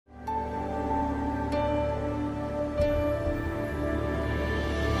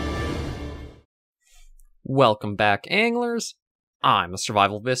Welcome back, anglers. I'm the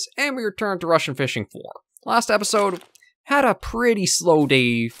Survivalist, and we return to Russian Fishing 4. Last episode had a pretty slow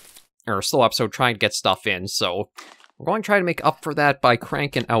episode trying to get stuff in, so we're going to try to make up for that by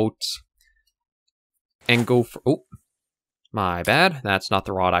cranking out and go for... Oh, my bad. That's not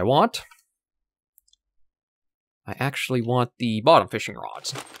the rod I want. I actually want the bottom fishing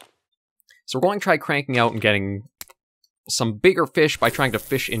rods. So we're going to try cranking out and getting some bigger fish by trying to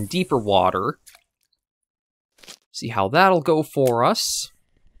fish in deeper water. See how that'll go for us.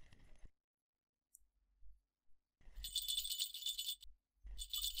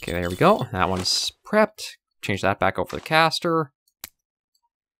 Okay, there we go. That one's prepped. Change that back over the caster.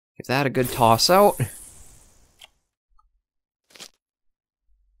 Give that a good toss out.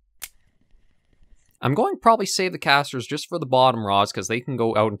 I'm going to probably save the casters just for the bottom rods because they can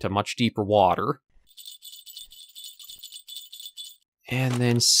go out into much deeper water. And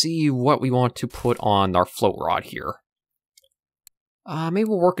then see what we want to put on our float rod here. Maybe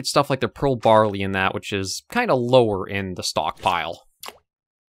we'll work at stuff like the pearl barley in that, which is kind of lower in the stockpile.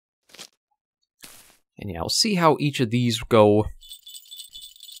 And yeah, we'll see how each of these go.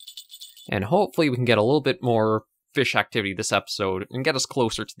 And hopefully we can get a little bit more fish activity this episode and get us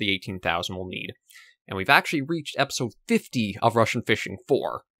closer to the 18,000 we'll need. And we've actually reached episode 50 of Russian Fishing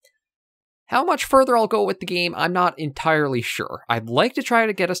 4. How much further I'll go with the game, I'm not entirely sure. I'd like to try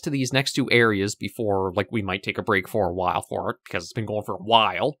to get us to these next two areas before, we might take a break for a while for it, because it's been going for a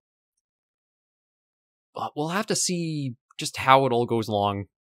while. But we'll have to see just how it all goes along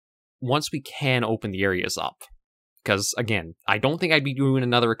once we can open the areas up. Because, again, I don't think I'd be doing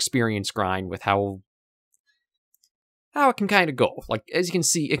another experience grind with how it can kind of go. As you can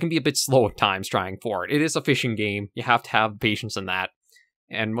see, it can be a bit slow at times trying for it. It is a fishing game. You have to have patience in that.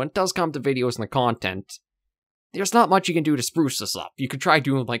 And when it does come to videos and the content, there's not much you can do to spruce this up. You could try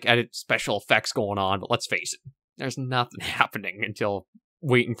doing, edit special effects going on, but let's face it, there's nothing happening until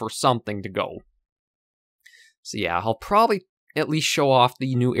waiting for something to go. So yeah, I'll probably at least show off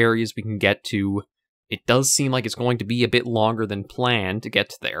the new areas we can get to. It does seem like it's going to be a bit longer than planned to get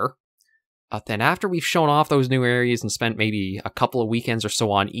to there. Then after we've shown off those new areas and spent maybe a couple of weekends or so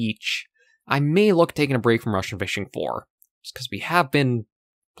on each, I may look at taking a break from Russian Fishing 4. Just because we have been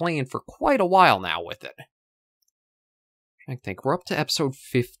playing for quite a while now with it. I think we're up to episode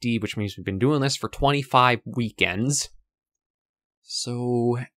 50, which means we've been doing this for 25 weekends.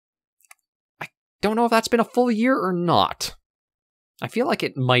 So I don't know if that's been a full year or not. I feel like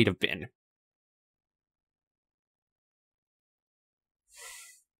it might have been. I'm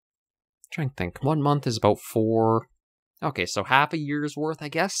trying to think. 1 month is about 4. Okay, so half a year's worth, I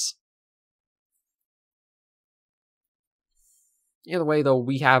guess. Either way, though,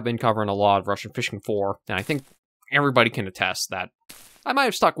 we have been covering a lot of Russian Fishing 4, and I think everybody can attest that I might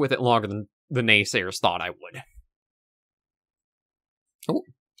have stuck with it longer than the naysayers thought I would. Oh.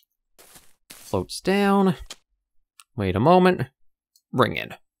 Floats down. Wait a moment. Bring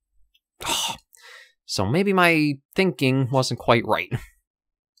in. Oh. So maybe my thinking wasn't quite right.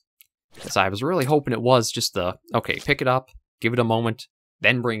 Because I was really hoping it was just the, okay, pick it up, give it a moment,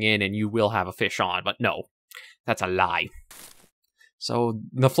 then bring in and you will have a fish on. But no, that's a lie. So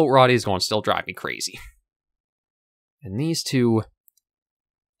the float rod is going to still drive me crazy. And these two,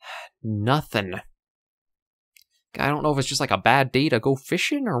 nothing. I don't know if it's just a bad day to go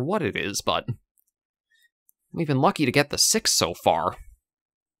fishing or what it is, but we've been lucky to get the 6 so far.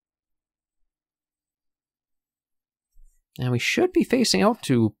 And we should be facing out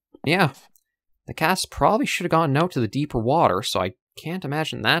to, yeah, the cast probably should have gone out to the deeper water, so I can't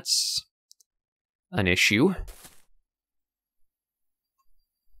imagine that's an issue.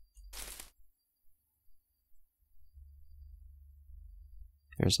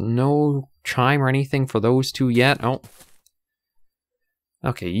 There's no chime or anything for those two yet. Oh.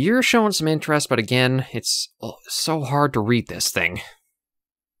 Okay, you're showing some interest, but again, it's so hard to read this thing.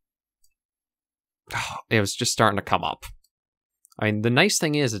 It was just starting to come up. I mean, the nice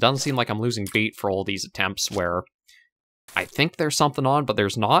thing is, it doesn't seem like I'm losing bait for all these attempts where I think there's something on, but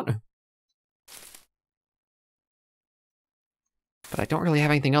there's not. But I don't really have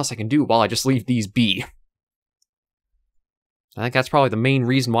anything else I can do while I just leave these be. I think that's probably the main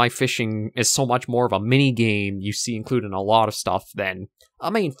reason why fishing is so much more of a mini-game you see included in a lot of stuff than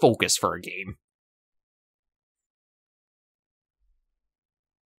a main focus for a game.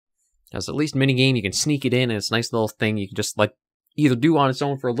 Because at least mini-game, you can sneak it in, and it's a nice little thing you can just either do on its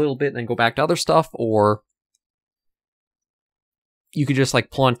own for a little bit and then go back to other stuff, or you could just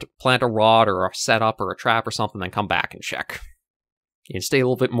plant a rod or a setup or a trap or something, then come back and check. You can stay a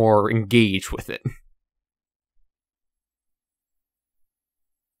little bit more engaged with it.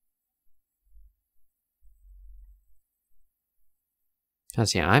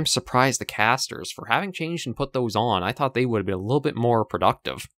 Because, yeah, I'm surprised the casters, for having changed and put those on, I thought they would have been a little bit more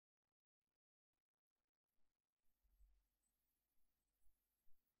productive.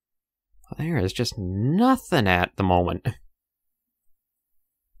 There is just nothing at the moment.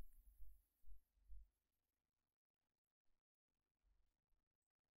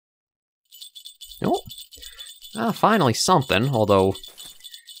 Nope. Finally something, although,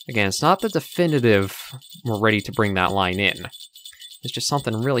 again, it's not the definitive we're ready to bring that line in. It's just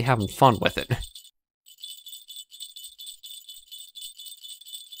something really having fun with it.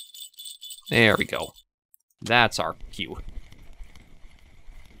 There we go. That's our cue.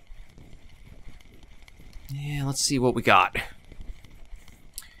 Yeah, let's see what we got.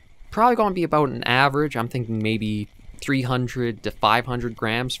 Probably going to be about an average. I'm thinking maybe 300 to 500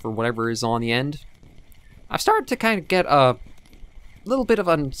 grams for whatever is on the end. I've started to kind of get a little bit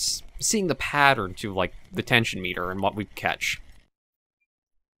of seeing the pattern to, like, the tension meter and what we catch.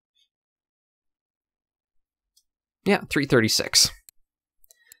 Yeah, 336.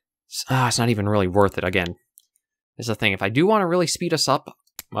 It's not even really worth it. Again, this is the thing. If I do want to really speed us up,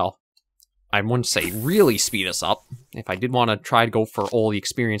 well, I wouldn't say really speed us up. If I did want to try to go for all the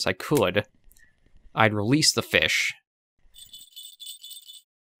experience I could, I'd release the fish.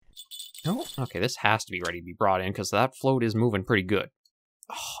 Oh, okay, this has to be ready to be brought in, because that float is moving pretty good.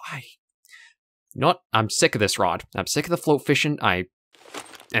 Oh, you know what? I'm sick of this rod. I'm sick of the float fishing.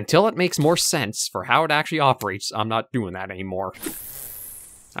 Until it makes more sense for how it actually operates, I'm not doing that anymore.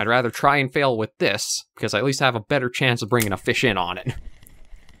 I'd rather try and fail with this, because I at least have a better chance of bringing a fish in on it.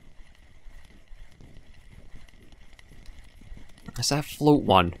 It's that float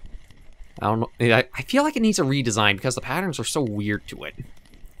one. I don't know. I feel like it needs a redesign, because the patterns are so weird to it.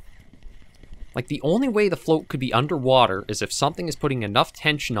 Like, the only way the float could be underwater is if something is putting enough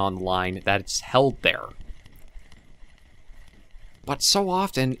tension on the line that it's held there. But so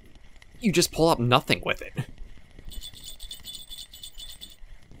often, you just pull up nothing with it.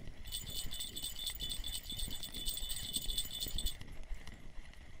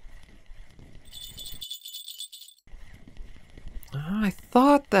 I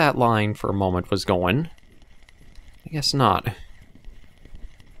thought that line for a moment was going. I guess not.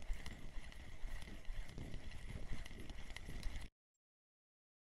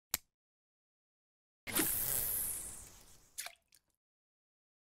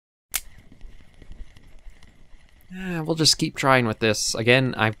 We'll just keep trying with this.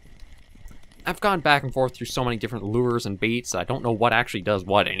 Again, I've gone back and forth through so many different lures and baits, I don't know what actually does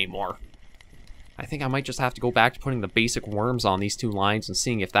what anymore. I think I might just have to go back to putting the basic worms on these two lines and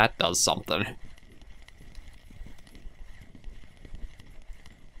seeing if that does something.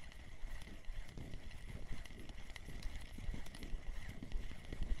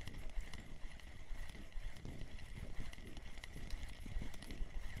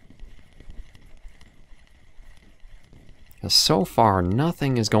 So far,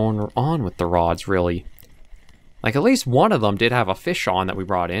 nothing is going on with the rods, really. Like, at least one of them did have a fish on that we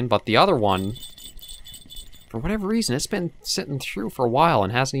brought in, but the other one, for whatever reason, it's been sitting through for a while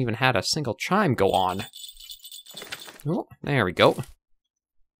and hasn't even had a single chime go on. Oh, there we go.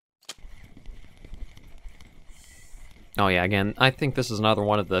 Oh yeah, again, I think this is another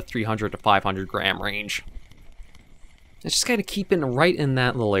one of the 300 to 500 gram range. It's just kind of keeping right in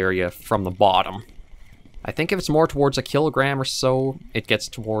that little area from the bottom. I think if it's more towards a kilogram or so, it gets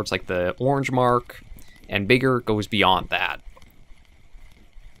towards like the orange mark, and bigger goes beyond that.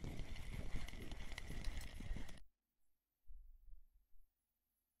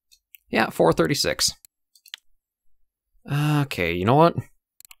 Yeah, 436. Okay, you know what?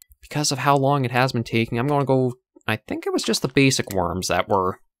 Because of how long it has been taking, I'm going to go... I think it was just the basic worms that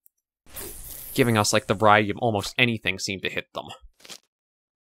were giving us like the variety of almost anything seemed to hit them.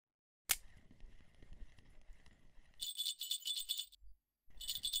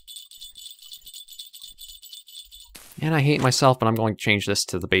 And I hate myself, but I'm going to change this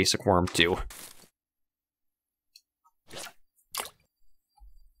to the basic worm too.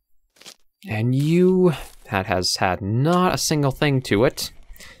 And you, that has had not a single thing to it.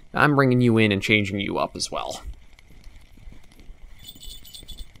 I'm bringing you in and changing you up as well.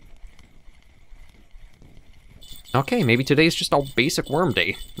 Okay, maybe today's just a basic worm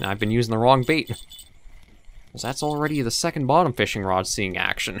day. I've been using the wrong bait. Because that's already the second bottom fishing rod seeing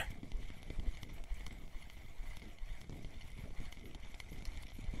action.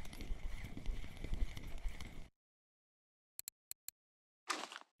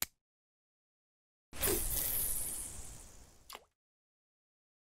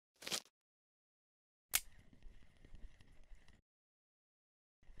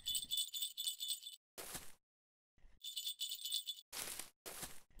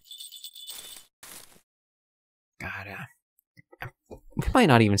 might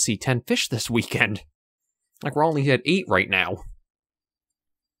not even see 10 fish this weekend. Like, we're only at 8 right now.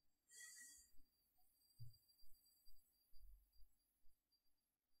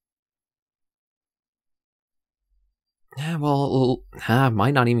 Yeah, well,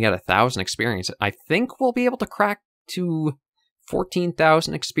 might not even get 1,000 experience. I think we'll be able to crack to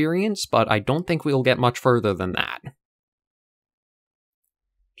 14,000 experience, but I don't think we'll get much further than that.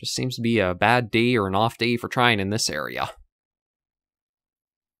 Just seems to be a bad day or an off day for trying in this area.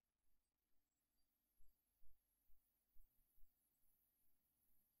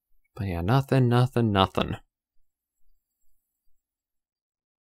 But yeah, nothing. Oh,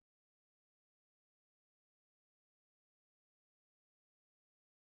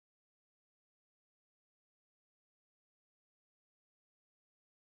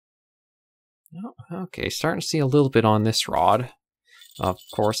 okay, starting to see a little bit on this rod. Of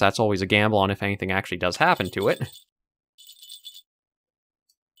course, that's always a gamble on if anything actually does happen to it.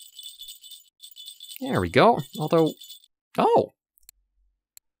 There we go. Although, oh!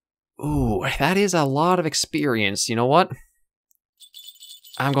 Ooh, that is a lot of experience. You know what?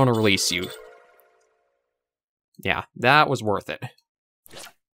 I'm going to release you. Yeah, that was worth it.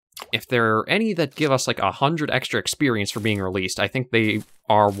 If there are any that give us like 100 extra experience for being released, I think they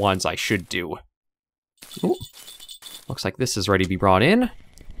are ones I should do. Ooh. Looks like this is ready to be brought in.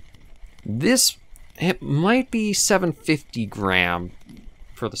 This, it might be 750 gram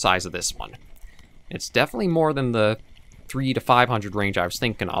for the size of this one. It's definitely more than the 300 to 500 range I was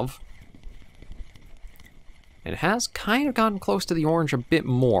thinking of. It has kind of gotten close to the orange a bit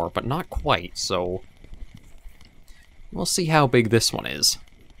more, but not quite, so we'll see how big this one is.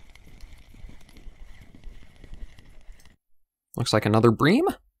 Looks like another bream.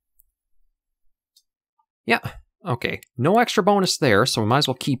 Yeah, okay. No extra bonus there, so we might as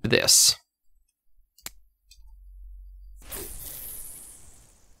well keep this.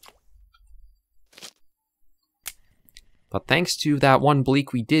 But thanks to that one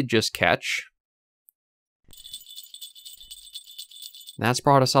bleak we did just catch, that's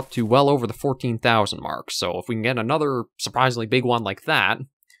brought us up to well over the 14,000 mark. So if we can get another surprisingly big one like that,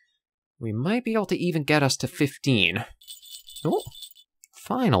 we might be able to even get us to 15. Oh,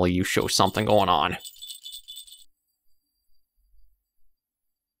 finally you show something going on.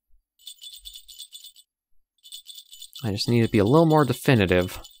 I just need to be a little more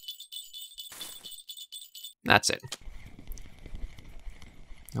definitive. That's it.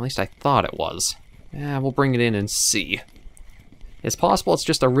 At least I thought it was. Yeah, we'll bring it in and see. It's possible it's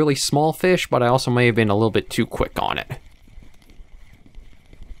just a really small fish, but I also may have been a little bit too quick on it.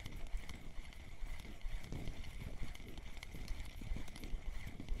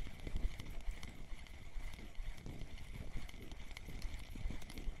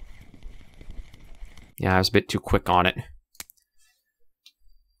 Yeah, I was a bit too quick on it.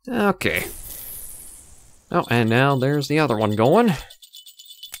 Okay. Oh, and now there's the other one going.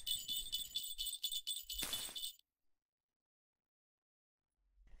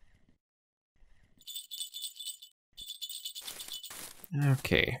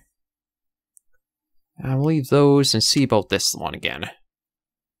 Okay. I'll leave those and see about this one again.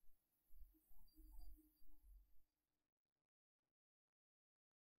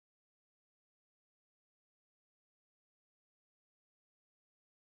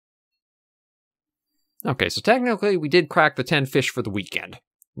 Okay, so technically we did crack the 10 fish for the weekend.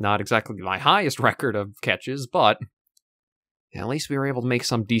 Not exactly my highest record of catches, but at least we were able to make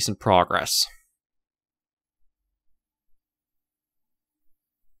some decent progress.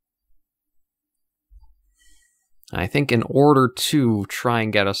 I think in order to try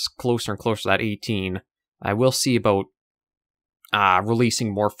and get us closer and closer to that 18, I will see about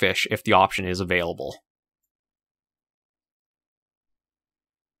releasing more fish if the option is available.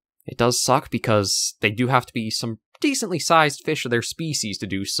 It does suck because they do have to be some decently sized fish of their species to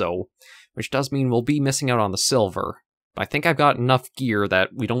do so, which does mean we'll be missing out on the silver. But I think I've got enough gear that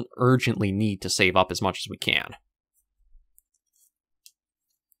we don't urgently need to save up as much as we can.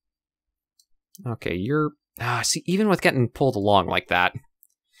 Okay, you're... see, even with getting pulled along like that,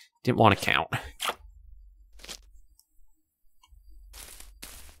 didn't want to count.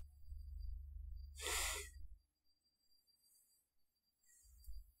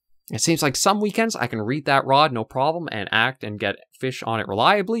 It seems like some weekends I can read that rod no problem and act and get fish on it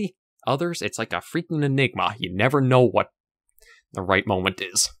reliably. Others, it's like a freaking enigma. You never know what the right moment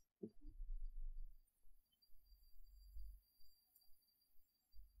is.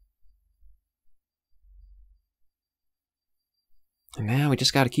 And now we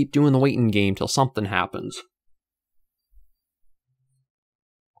just gotta keep doing the waiting game till something happens.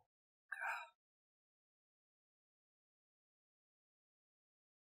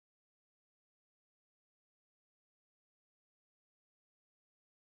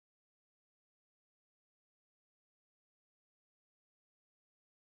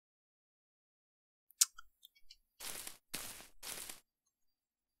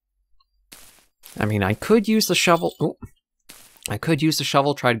 I mean, I could use the shovel. Oh, I could use the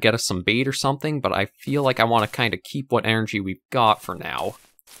shovel, try to get us some bait or something, but I feel like I want to kind of keep what energy we've got for now.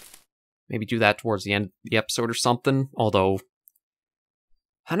 Maybe do that towards the end of the episode or something, although...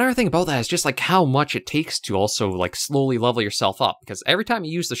 Another thing about that is just, like, how much it takes to also, like, slowly level yourself up, because every time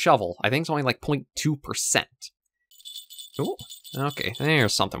you use the shovel, I think it's only, like, 0.2%. Oh, okay,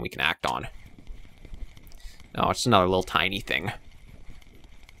 there's something we can act on. Oh, it's another little tiny thing.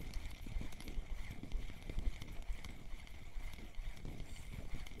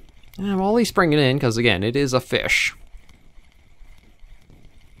 We'll at least bring it in, because again, it is a fish.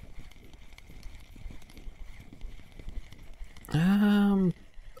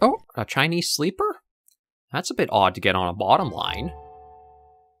 Oh, a Chinese sleeper? That's a bit odd to get on a bottom line.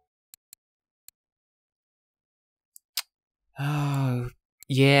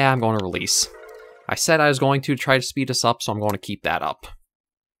 Yeah, I'm going to release. I said I was going to try to speed us up, so I'm going to keep that up.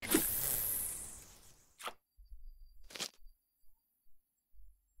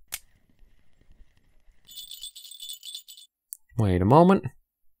 Wait a moment.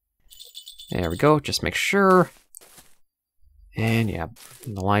 There we go, just make sure. And yeah,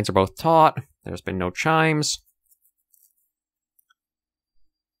 the lines are both taut. There's been no chimes.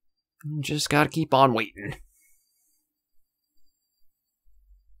 Just gotta keep on waiting.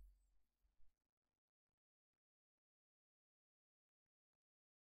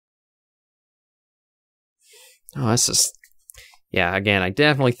 Oh, this is... Yeah, again, I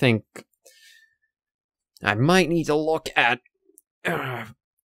definitely think I might need to look at...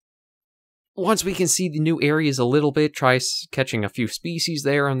 once we can see the new areas a little bit, try catching a few species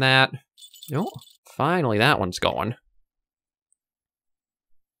there and that. Oh, finally that one's going.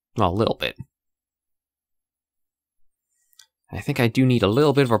 Well, a little bit. I think I do need a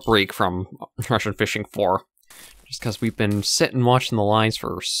little bit of a break from Russian Fishing 4. Just because we've been sitting watching the lines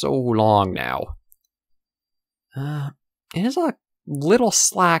for so long now. It is a little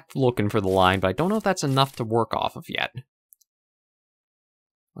slack looking for the line, but I don't know if that's enough to work off of yet.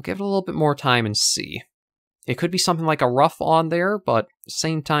 I'll give it a little bit more time and see. It could be something like a rough on there, but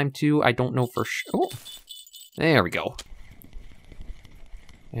same time too, I don't know for sure. Oh, there we go.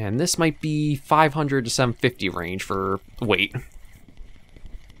 And this might be 500 to 750 range for weight.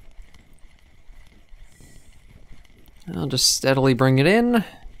 I'll just steadily bring it in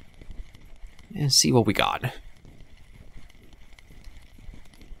and see what we got.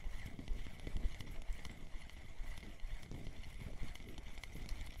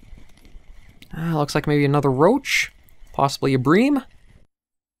 Looks like maybe another roach, possibly a bream.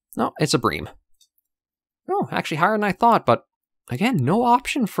 No, it's a bream. Oh, actually higher than I thought, but again, no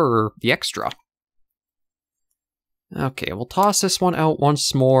option for the extra. Okay, we'll toss this one out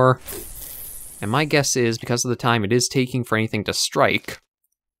once more. And my guess is, because of the time it is taking for anything to strike,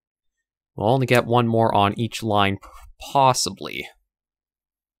 we'll only get one more on each line, possibly.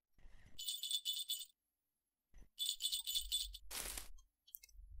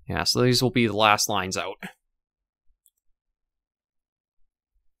 Yeah, so these will be the last lines out.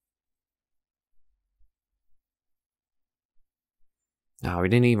 Now, we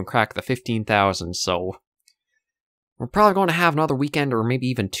didn't even crack the 15,000, so we're probably going to have another weekend or maybe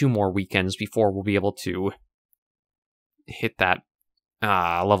even 2 more weekends before we'll be able to hit that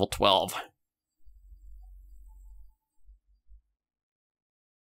level 12.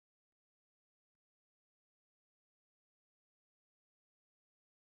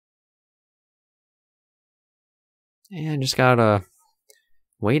 And just gotta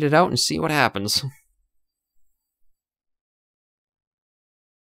wait it out and see what happens.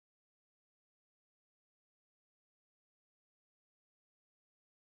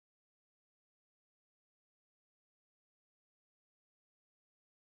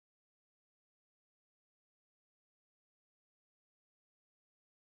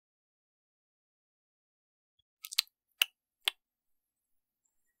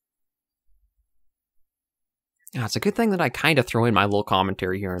 Yeah, it's a good thing that I kind of throw in my little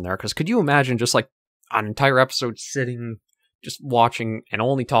commentary here and there, because could you imagine just like an entire episode sitting, just watching and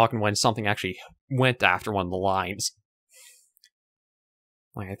only talking when something actually went after one of the lines?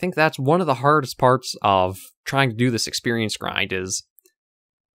 Like, I think that's one of the hardest parts of trying to do this experience grind is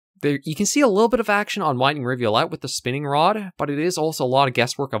you can see a little bit of action on Winding Rivulet with the spinning rod, but it is also a lot of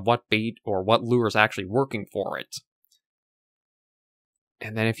guesswork of what bait or what lure is actually working for it.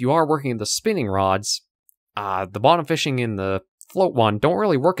 And then if you are working the spinning rods, the bottom fishing in the float one don't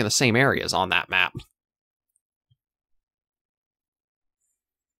really work in the same areas on that map.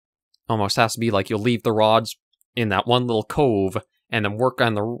 Almost has to be like you'll leave the rods in that one little cove and then work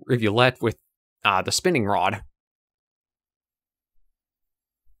on the rivulet with the spinning rod.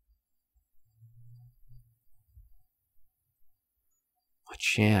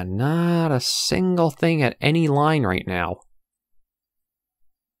 But yeah, not a single thing at any line right now.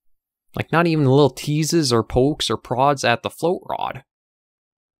 Like, not even little teases or pokes or prods at the float rod.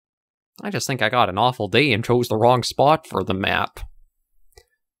 I just think I got an awful day and chose the wrong spot for the map.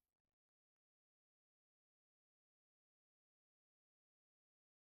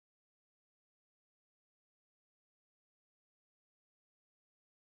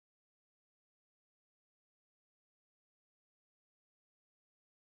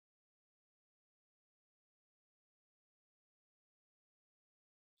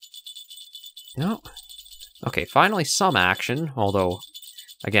 No. Okay, finally some action, although,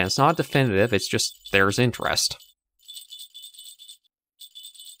 again, it's not definitive, it's just there's interest.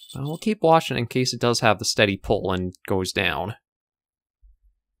 We'll keep watching in case it does have the steady pull and goes down.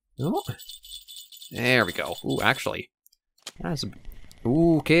 Oh, there we go. Ooh, actually, that's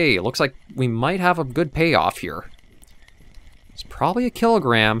okay, it looks like we might have a good payoff here. It's probably a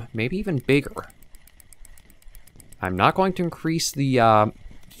kilogram, maybe even bigger. I'm not going to increase the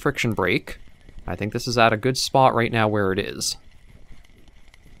friction brake. I think this is at a good spot right now where it is.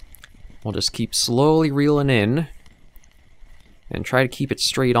 We'll just keep slowly reeling in and try to keep it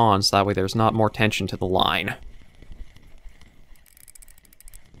straight on so that way there's not more tension to the line.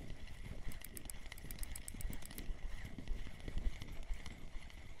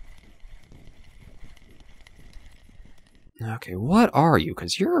 Okay, what are you?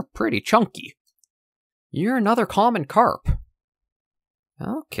 Because you're pretty chunky. You're another common carp.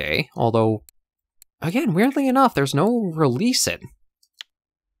 Okay, although, again, weirdly enough, there's no releasing.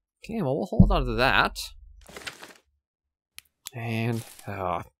 Okay, well, we'll hold on to that. And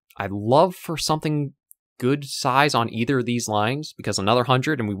I'd love for something good size on either of these lines, because another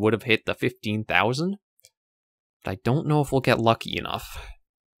 100 and we would have hit the 15,000. But I don't know if we'll get lucky enough.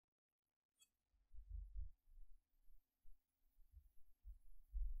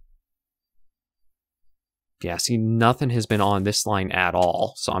 Yeah, see, nothing has been on this line at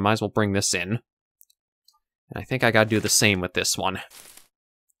all, so I might as well bring this in. And I think I gotta do the same with this one.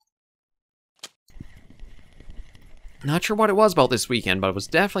 Not sure what it was about this weekend, but it was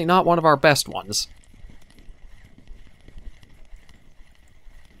definitely not one of our best ones.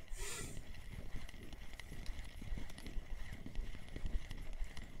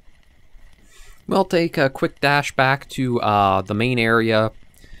 We'll take a quick dash back to the main area,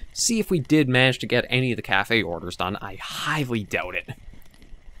 see if we did manage to get any of the cafe orders done. I highly doubt it.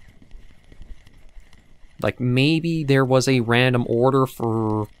 Like, maybe there was a random order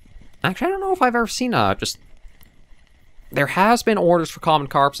for... Actually, I don't know if I've ever seen just... There has been orders for common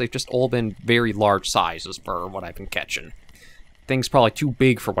carps, they've just all been very large sizes for what I've been catching. Things probably too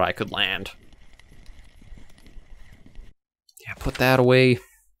big for what I could land. Yeah, put that away.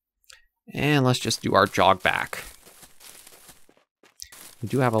 And let's just do our jog back. We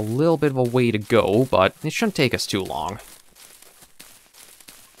do have a little bit of a way to go, but it shouldn't take us too long.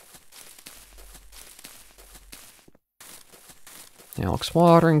 Alex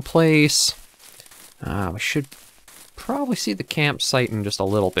watering place. We should probably see the campsite in just a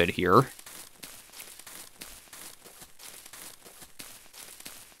little bit here.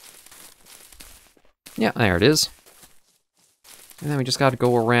 Yeah, there it is. And then we just got to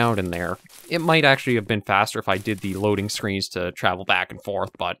go around in there. It might actually have been faster if I did the loading screens to travel back and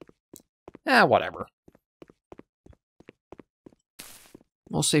forth, but whatever.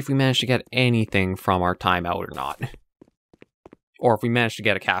 We'll see if we manage to get anything from our timeout or not. Or if we manage to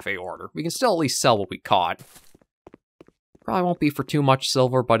get a cafe order. We can still at least sell what we caught. Probably won't be for too much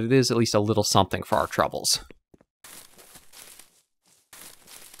silver, but it is at least a little something for our troubles.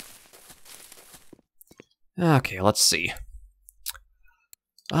 Okay, let's see.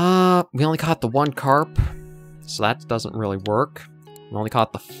 We only caught the one carp, so that doesn't really work. We only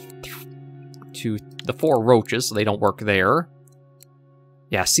caught the 4 roaches, so they don't work there.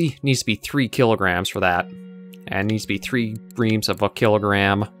 Yeah, see, needs to be 3 kilograms for that. And needs to be 3 reams of a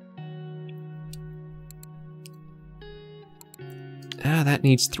kilogram. That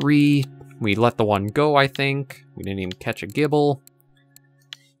needs 3. We let the one go, I think. We didn't even catch a gibble.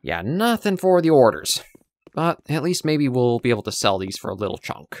 Yeah, nothing for the orders. But at least maybe we'll be able to sell these for a little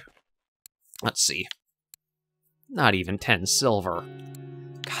chunk. Let's see. Not even 10 silver.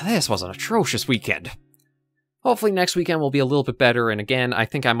 God, this was an atrocious weekend. Hopefully next weekend will be a little bit better, and again, I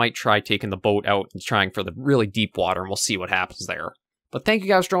think I might try taking the boat out and trying for the really deep water, and we'll see what happens there. But thank you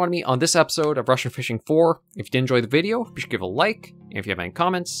guys for joining me on this episode of Russian Fishing 4. If you did enjoy the video, be sure to give it a like, and if you have any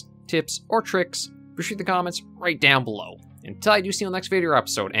comments, tips, or tricks, be sure to leave the comments right down below. Until I do see you in the next video or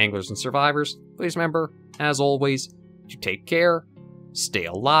episode, anglers and survivors, please remember, as always, to take care, stay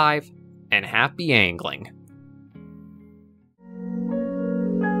alive, and happy angling.